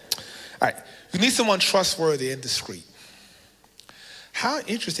 All right. You need someone trustworthy and discreet. How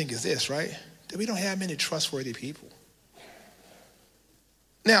interesting is this, right? That we don't have many trustworthy people.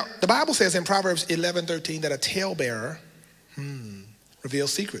 Now, the Bible says in Proverbs 11:13 that a talebearer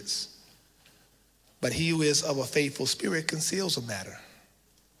reveals secrets, but he who is of a faithful spirit conceals a matter.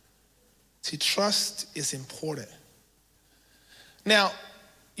 See, trust is important. Now,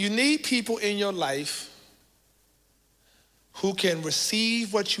 you need people in your life who can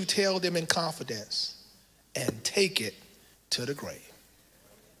receive what you tell them in confidence and take it to the grave.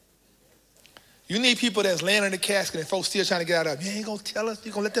 You need people that's laying in the casket and folks still trying to get out of it. You ain't gonna tell us,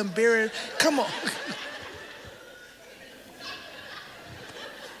 you gonna let them bury it? Come on.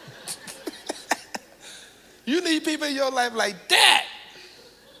 You need people in your life like that.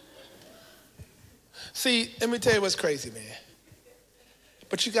 See, let me tell you what's crazy, man.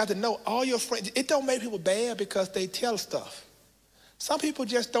 But you got to know all your friends. It don't make people bad because they tell stuff. Some people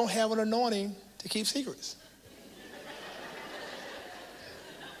just don't have an anointing to keep secrets.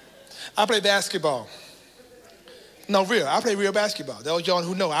 I play basketball. No, real. I play real basketball. Those y'all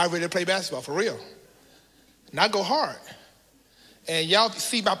who know, I really play basketball for real. And I go hard. And y'all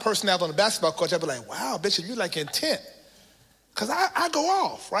see my personality on the basketball court, y'all be like, wow, Bishop, you like intent. Because I go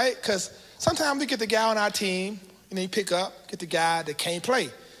off, right? Because sometimes we get the guy on our team, and then you pick up, get the guy that can't play.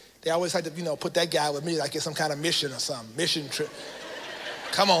 They always like to, put that guy with me like it's some kind of mission or something, mission trip.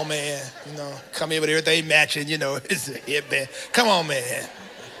 Come on, man. Come here with everything matching, it's a hit, man. Come on, man.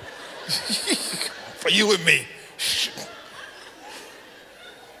 For you and me.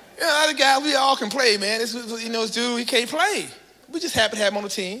 Other guy, we all can play, man. This dude, he can't play. We just happen to have him on the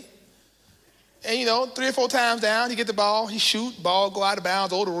team. And, 3 or 4 times down, he get the ball, he shoot, ball go out of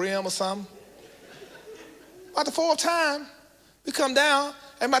bounds, over the rim or something. About the 4th time, we come down,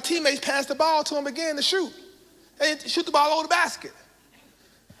 and my teammates pass the ball to him again to shoot. And shoot the ball over the basket.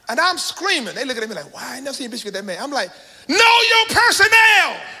 And I'm screaming. They look at me like, why? I ain't never seen a Bishop get that man. I'm like, know your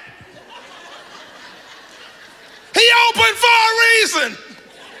personnel. He opened for a reason.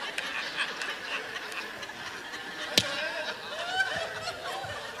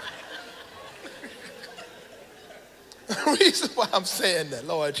 The reason why I'm saying that,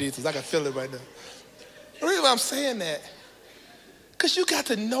 Lord Jesus, I can feel it right now. The reason why I'm saying that, because you got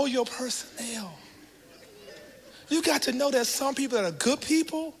to know your personnel. You got to know that some people that are good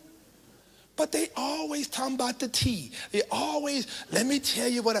people, but they always talking about the tea. They always, let me tell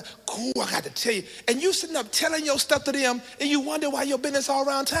you I got to tell you. And you sitting up telling your stuff to them, and you wonder why your business all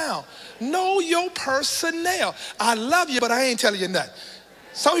around town. Know your personnel. I love you, but I ain't telling you nothing.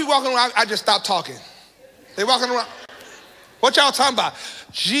 Some people walking around, I just stopped talking. They walking around. What y'all talking about?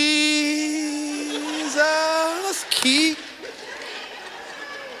 Jesus, keep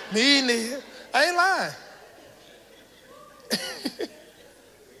me near. I ain't lying.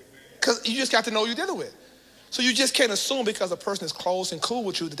 Because you just got to know who you're dealing with. So you just can't assume because a person is close and cool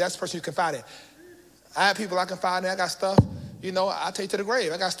with you that that's the person you confide in. I have people I confide in. I got stuff, I take to the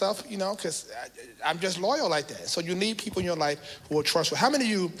grave. I got stuff, because I'm just loyal like that. So you need people in your life who will trust you. How many of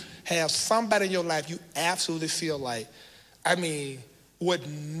you have somebody in your life you absolutely feel like, would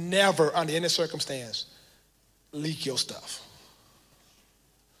never under any circumstance leak your stuff?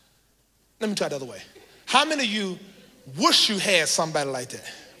 Let me try it the other way. How many of you wish you had somebody like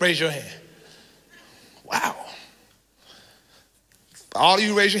that? Raise your hand. Wow. All of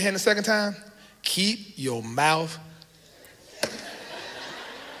you raise your hand the second time. Keep your mouth.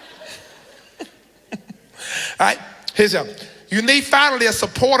 All right, here's up. You need finally a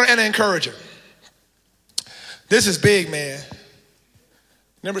supporter and an encourager. This is big, man.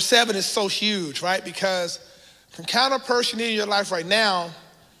 Number 7 is so huge, right? Because the kind of person you need in your life right now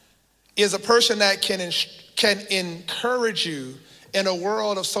is a person that can encourage you in a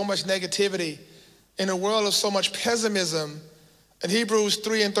world of so much negativity, in a world of so much pessimism. In Hebrews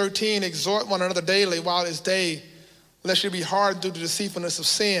 3:13, exhort one another daily while it's day, lest you be hardened through the deceitfulness of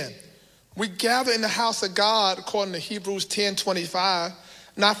sin. We gather in the house of God, according to Hebrews 10:25,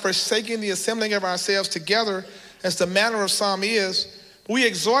 not forsaking the assembling of ourselves together, as the manner of some is, we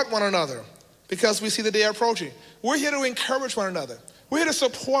exhort one another because we see the day approaching. We're here to encourage one another. We're here to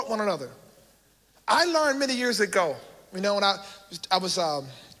support one another. I learned many years ago, when I was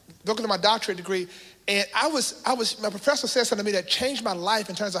looking at my doctorate degree, and my professor said something to me that changed my life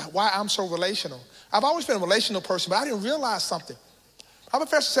in terms of why I'm so relational. I've always been a relational person, but I didn't realize something. My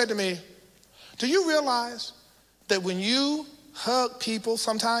professor said to me, do you realize that when you hug people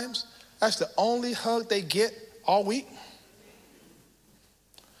sometimes, that's the only hug they get all week?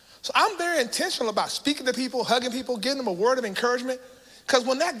 So I'm very intentional about speaking to people, hugging people, giving them a word of encouragement. Because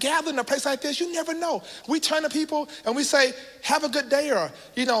when that gathering in a place like this, you never know. We turn to people and we say, have a good day, or,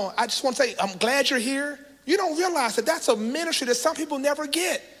 I just want to say, I'm glad you're here. You don't realize that that's a ministry that some people never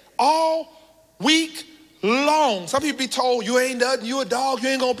get all week long. Some people be told, you ain't nothing, you a dog, you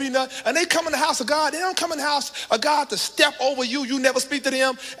ain't gonna be nothing. And they come in the house of God. They don't come in the house of God to step over you. You never speak to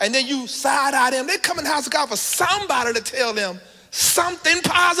them, and then you side-eye them. They come in the house of God for somebody to tell them something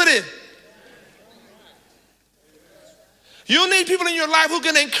positive. You need people in your life who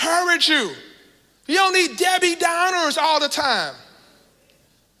can encourage you. You don't need Debbie Downers all the time.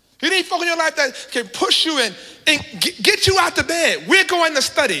 You need folk in your life that can push you and get you out the bed. We're going to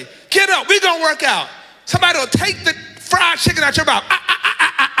study. Get up, we're going to work out. Somebody will take the fried chicken out your mouth.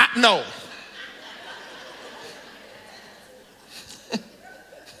 No.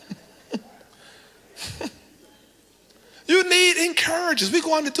 You need encouragers. We're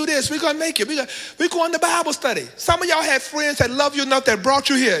going to do this. We're going to make it. We're going to Bible study. Some of y'all had friends that love you enough that brought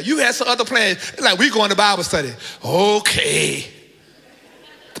you here. You had some other plans. Like, we're going to Bible study. Okay.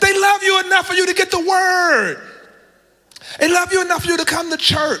 But they love you enough for you to get the word. They love you enough for you to come to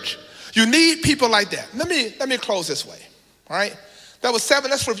church. You need people like that. Let me close this way. All right? That was 7.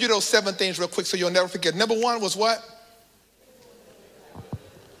 Let's review those 7 things real quick so you'll never forget. Number 1 was what?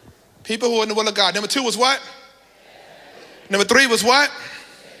 People who are in the will of God. Number 2 was what? Number 3 was what?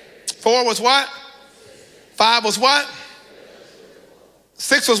 4 was what? 5 was what?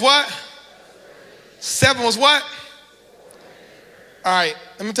 6 was what? 7 was what? All right,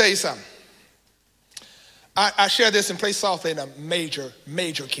 let me tell you something. I share this and play softly in a major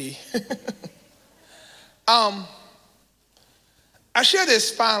key. I share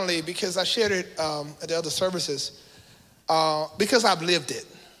this finally because I shared it at the other services because I've lived it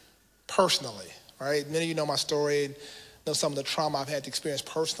personally, right? Many of you know my story and know some of the trauma I've had to experience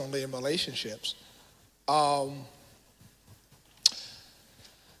personally in relationships.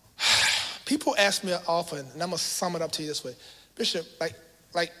 People ask me often, and I'm going to sum it up to you this way. Bishop,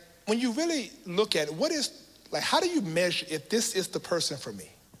 like when you really look at it, how do you measure if this is the person for me?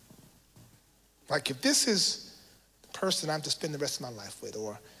 Like if this is the person I'm to spend the rest of my life with,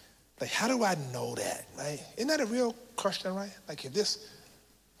 or like how do I know that, right? Isn't that a real question, right? Like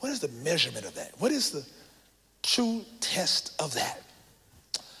what is the measurement of that? What is the true test of that?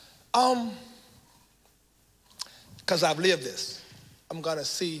 Because I've lived this. I'm going to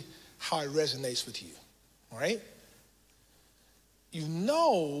see how it resonates with you, all right? You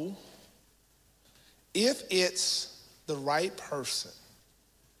know if it's the right person.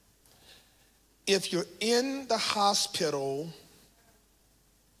 If you're in the hospital,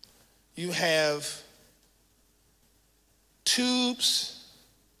 you have tubes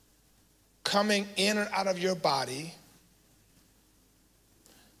coming in and out of your body.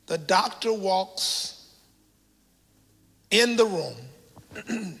 The doctor walks in the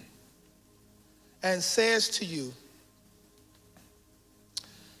room and says to you,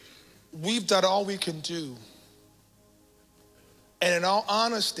 we've done all we can do. And in all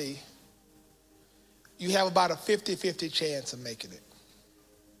honesty, you have about a 50-50 chance of making it.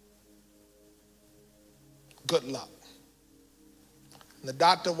 Good luck. And the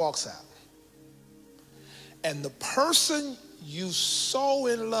doctor walks out. And the person you so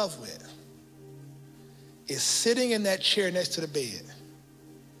in love with is sitting in that chair next to the bed.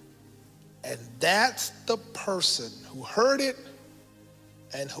 And that's the person who heard it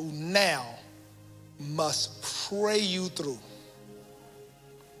and who now must pray you through.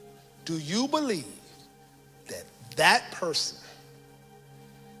 Do you believe that that person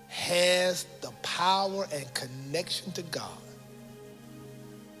has the power and connection to God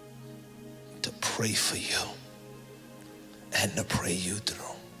to pray for you and to pray you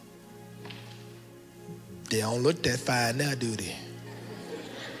through? They don't look that fine now, do they?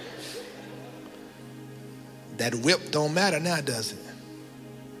 That whip don't matter now, does it?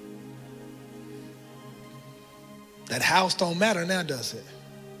 That house don't matter now, does it?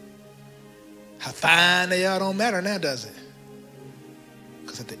 How fine they are don't matter now, does it?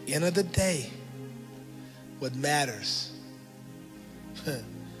 Because at the end of the day, what matters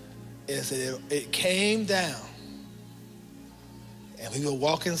is that it came down and we were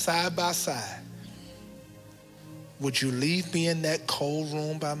walking side by side. Would you leave me in that cold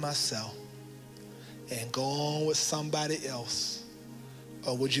room by myself and go on with somebody else?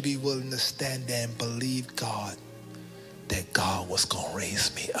 Or would you be willing to stand there and believe God that God was going to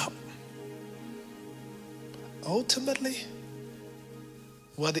raise me up? Ultimately,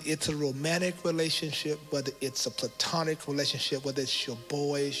 whether it's a romantic relationship, whether it's a platonic relationship, whether it's your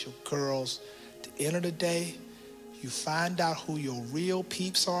boys, your girls, at the end of the day, you find out who your real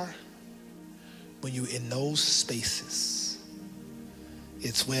peeps are when you're in those spaces.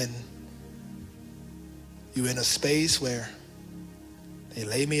 It's when you're in a space where they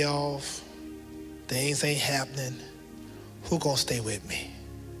lay me off, things ain't happening. Who gonna stay with me?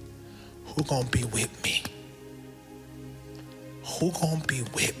 Who gonna be with me? Who gonna be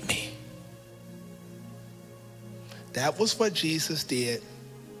with me? That was what Jesus did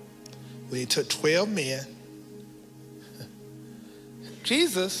when he took 12 men.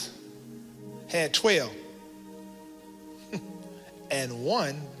 Jesus had 12 and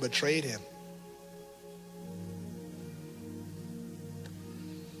one betrayed him.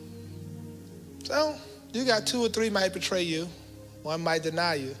 So you got 2 or 3 might betray you, one might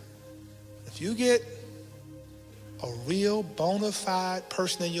deny you. If you get a real bona fide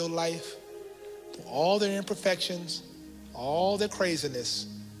person in your life, with all their imperfections, all their craziness,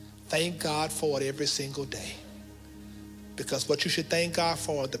 thank God for it every single day. Because what you should thank God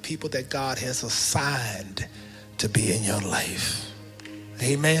for are the people that God has assigned to be in your life.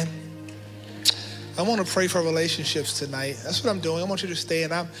 Amen. I want to pray for relationships tonight. That's what I'm doing. I want you to stay,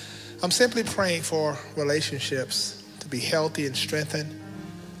 and I'm simply praying for relationships to be healthy and strengthened.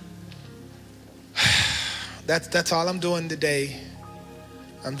 That's all I'm doing today.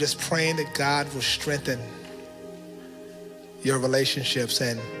 I'm just praying that God will strengthen your relationships.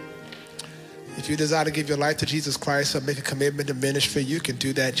 And if you desire to give your life to Jesus Christ or make a commitment to ministry, you can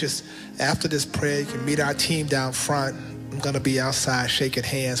do that. Just after this prayer, you can meet our team down front. I'm going to be outside shaking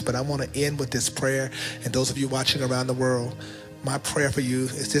hands, but I want to end with this prayer. And those of you watching around the world, my prayer for you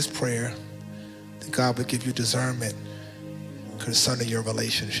is this prayer, that God would give you discernment concerning your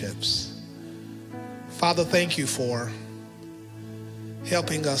relationships. Father, thank you for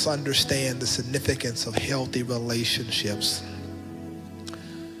helping us understand the significance of healthy relationships.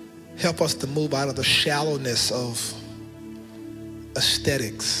 Help us to move out of the shallowness of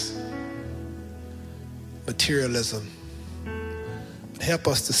aesthetics, materialism. Help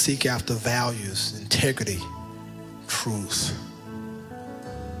us to seek after values, integrity, truth.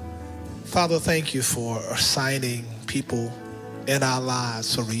 Father, thank you for assigning people in our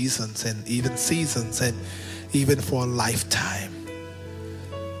lives for reasons and even seasons and even for a lifetime.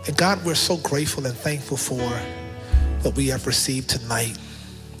 And God, we're so grateful and thankful for what we have received tonight,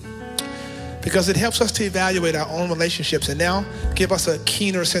 because it helps us to evaluate our own relationships and now give us a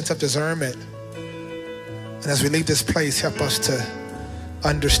keener sense of discernment. And as we leave this place, help us to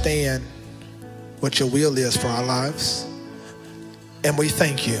understand what your will is for our lives. And we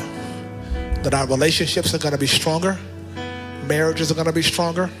thank you that our relationships are going to be stronger, marriages are going to be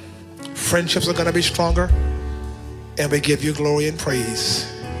stronger, friendships are going to be stronger, and we give you glory and praise.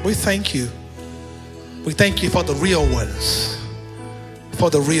 We thank you. We thank you for the real ones,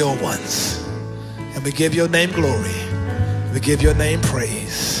 and we give your name glory. We give your name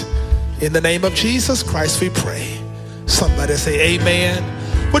praise. In the name of Jesus Christ we pray. Somebody say amen.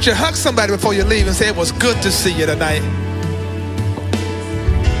 Would you hug somebody before you leave and say it was good to see you tonight?